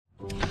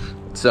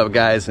What's up,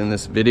 guys? In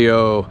this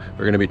video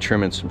we're gonna be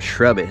trimming some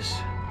shrubs.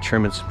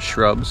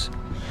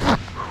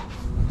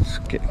 It's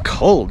getting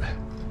cold.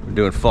 We're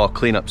doing fall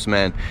cleanups,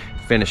 man.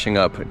 Finishing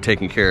up and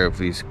taking care of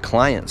these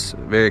clients.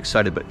 Very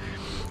excited, but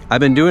I've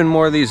been doing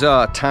more of these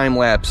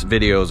time-lapse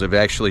videos of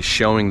actually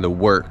showing the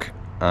work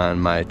on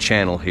my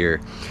channel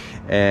here.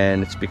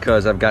 And it's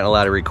because I've gotten a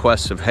lot of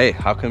requests of, hey,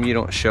 how come you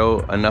don't show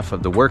enough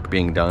of the work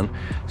being done?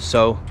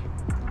 So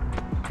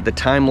the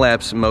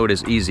time-lapse mode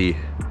is easy,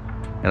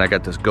 and I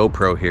got this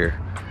GoPro here,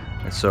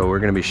 and so we're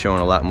gonna be showing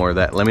a lot more of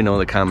that. Let me know in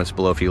the comments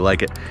below if you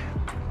like it.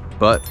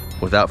 But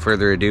without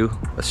further ado,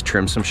 let's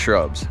trim some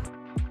shrubs.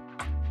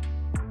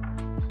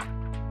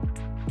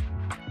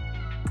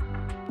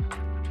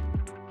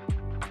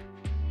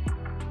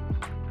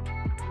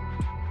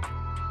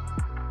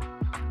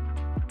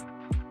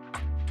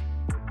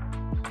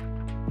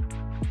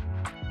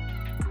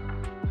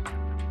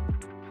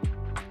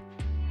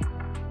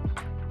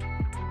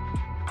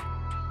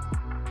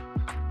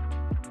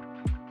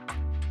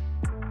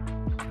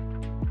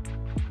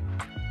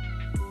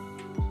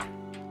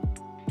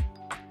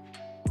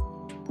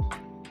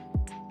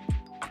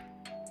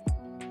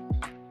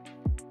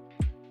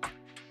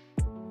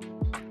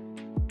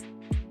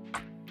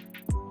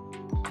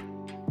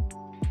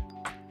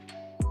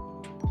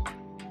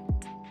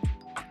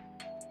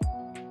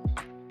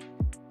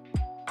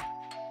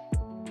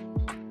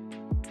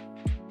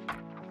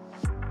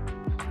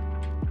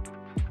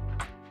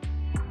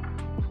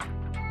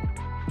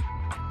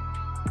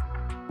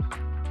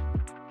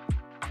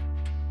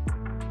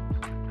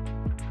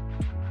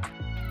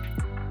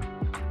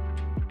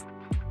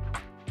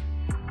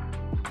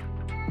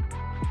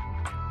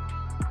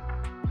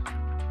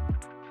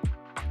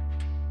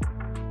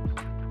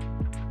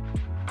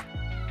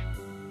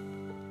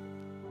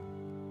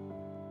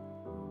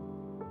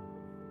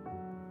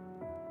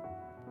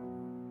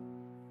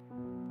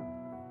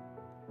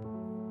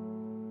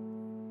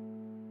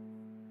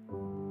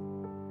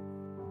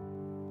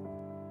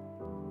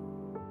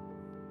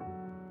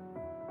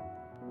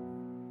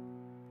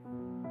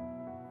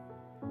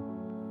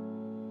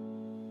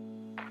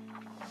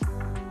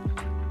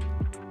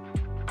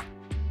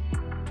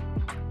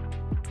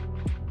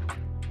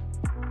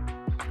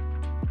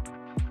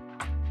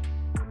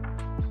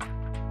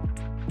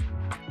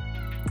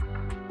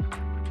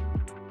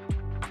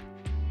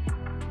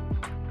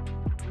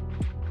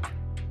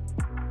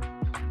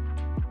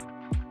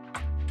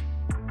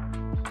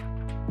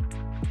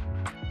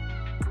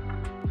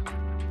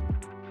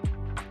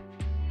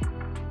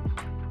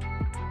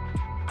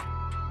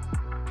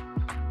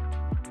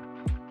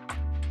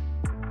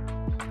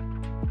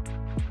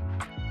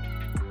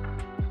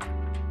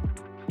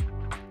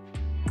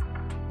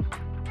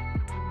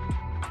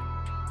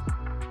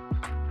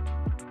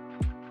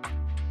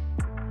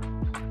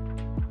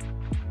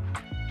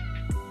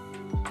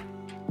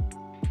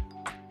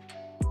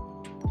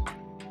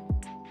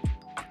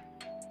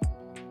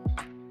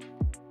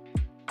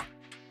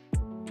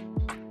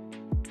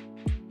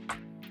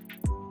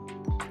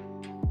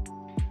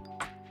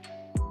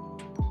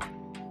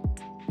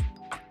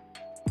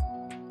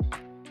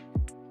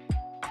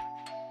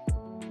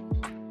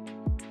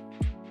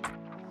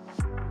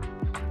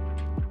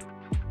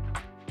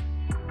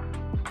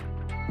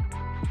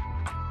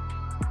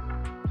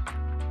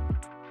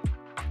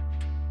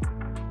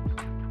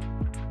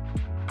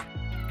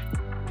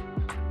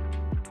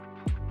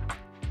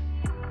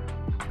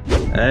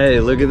 Hey,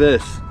 look at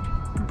this.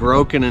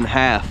 Broken in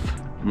half,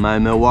 my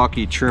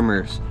Milwaukee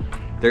trimmers.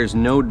 There's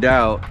no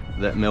doubt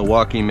that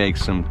Milwaukee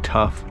makes some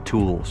tough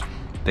tools.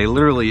 They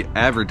literally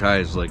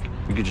advertise like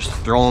you could just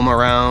throw them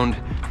around,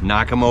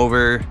 knock them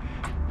over,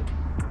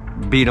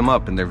 beat them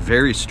up, and they're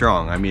very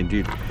strong. I mean,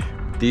 dude,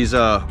 these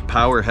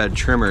power head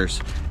trimmers,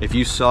 if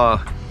you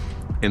saw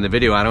in the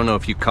video, I don't know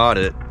if you caught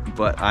it,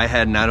 but I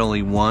had not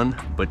only one,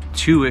 but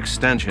 2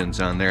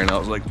 extensions on there, and I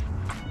was like,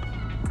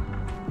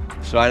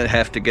 so I didn't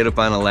have to get up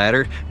on a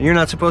ladder. And you're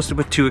not supposed to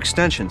put 2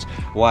 extensions.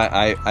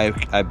 Why?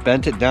 I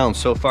bent it down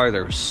so far.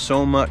 There was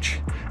so much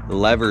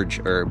leverage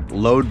or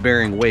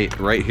load-bearing weight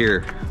right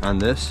here on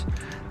this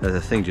that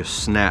the thing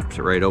just snapped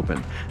right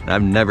open. And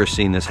I've never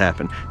seen this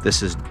happen.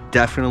 This is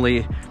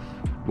definitely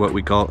what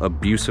we call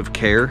abuse of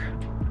care,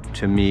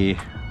 to me,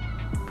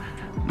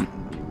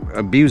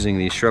 abusing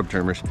these shrub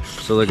trimmers.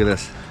 So look at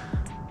this.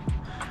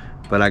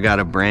 But I got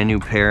a brand new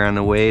pair on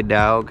the way,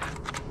 dog.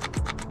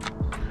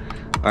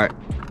 All right.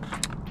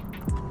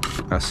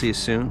 I'll see you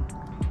soon.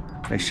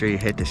 Make sure you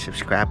hit the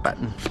subscribe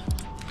button.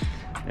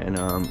 And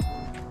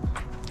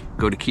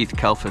go to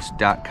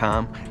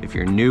keithkalfas.com. If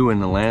you're new in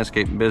the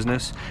landscape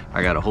business,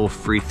 I got a whole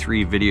free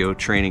 3-video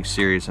training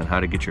series on how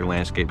to get your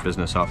landscape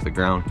business off the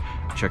ground.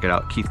 Check it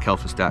out,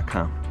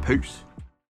 keithkalfas.com. Peace.